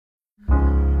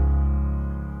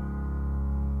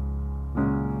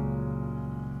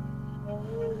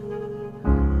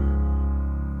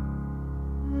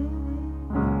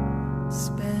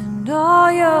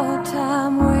your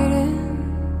time waiting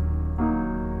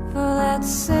for that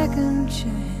second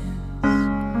chance,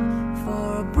 for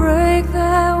a break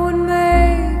that would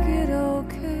make it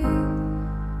okay.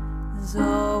 There's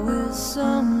always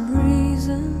some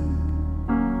reason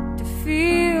to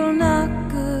feel not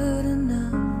good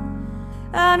enough,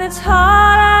 and it's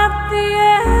hard at the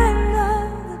end of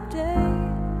the day.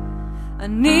 I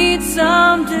need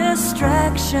some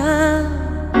distraction.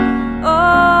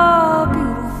 Oh,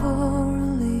 beautiful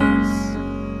release.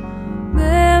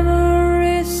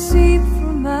 Memories seep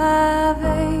from my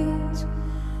veins.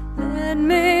 Let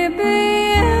me be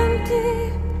empty.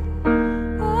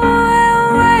 Oh, and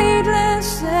weightless,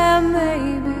 and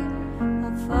maybe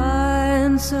I'll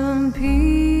find some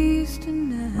peace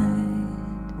tonight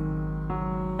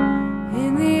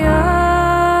in the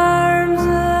arms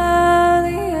of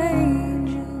the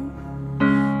angel.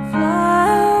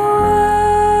 Fly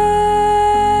away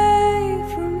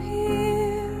from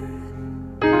here,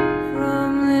 from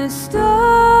this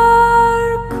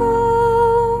dark,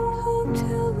 cold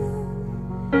hotel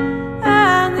room,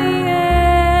 and the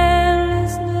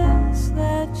endlessness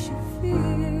that you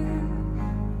fear.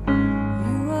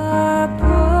 You are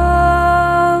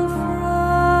pulled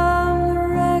from the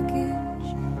wreckage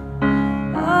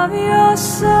of your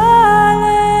silent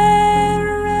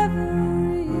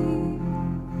reverie.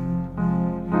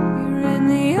 You're in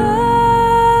the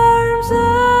arms of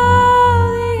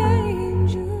the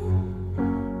angel.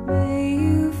 May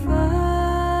you find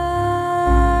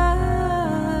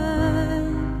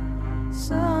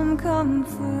some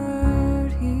comfort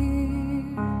here.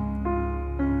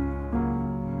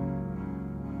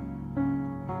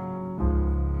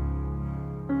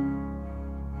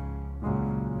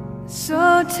 So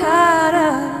tired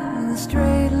of the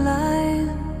straight line,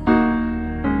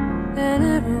 and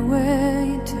everywhere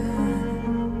you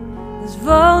turn, there's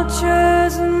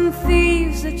vultures and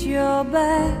thieves at your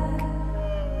back.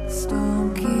 The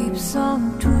storm keeps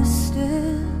on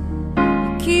twisting.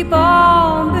 You keep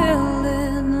on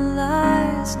building the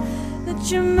lies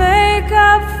that you make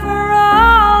up for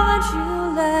all that you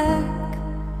lack.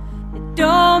 It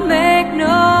don't make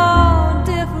no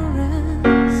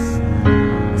difference.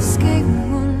 Escape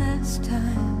one last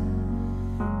time.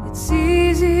 It's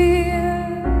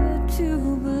easier to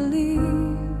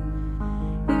believe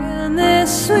in this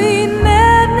sweet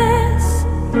madness,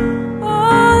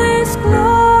 all this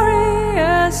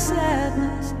glorious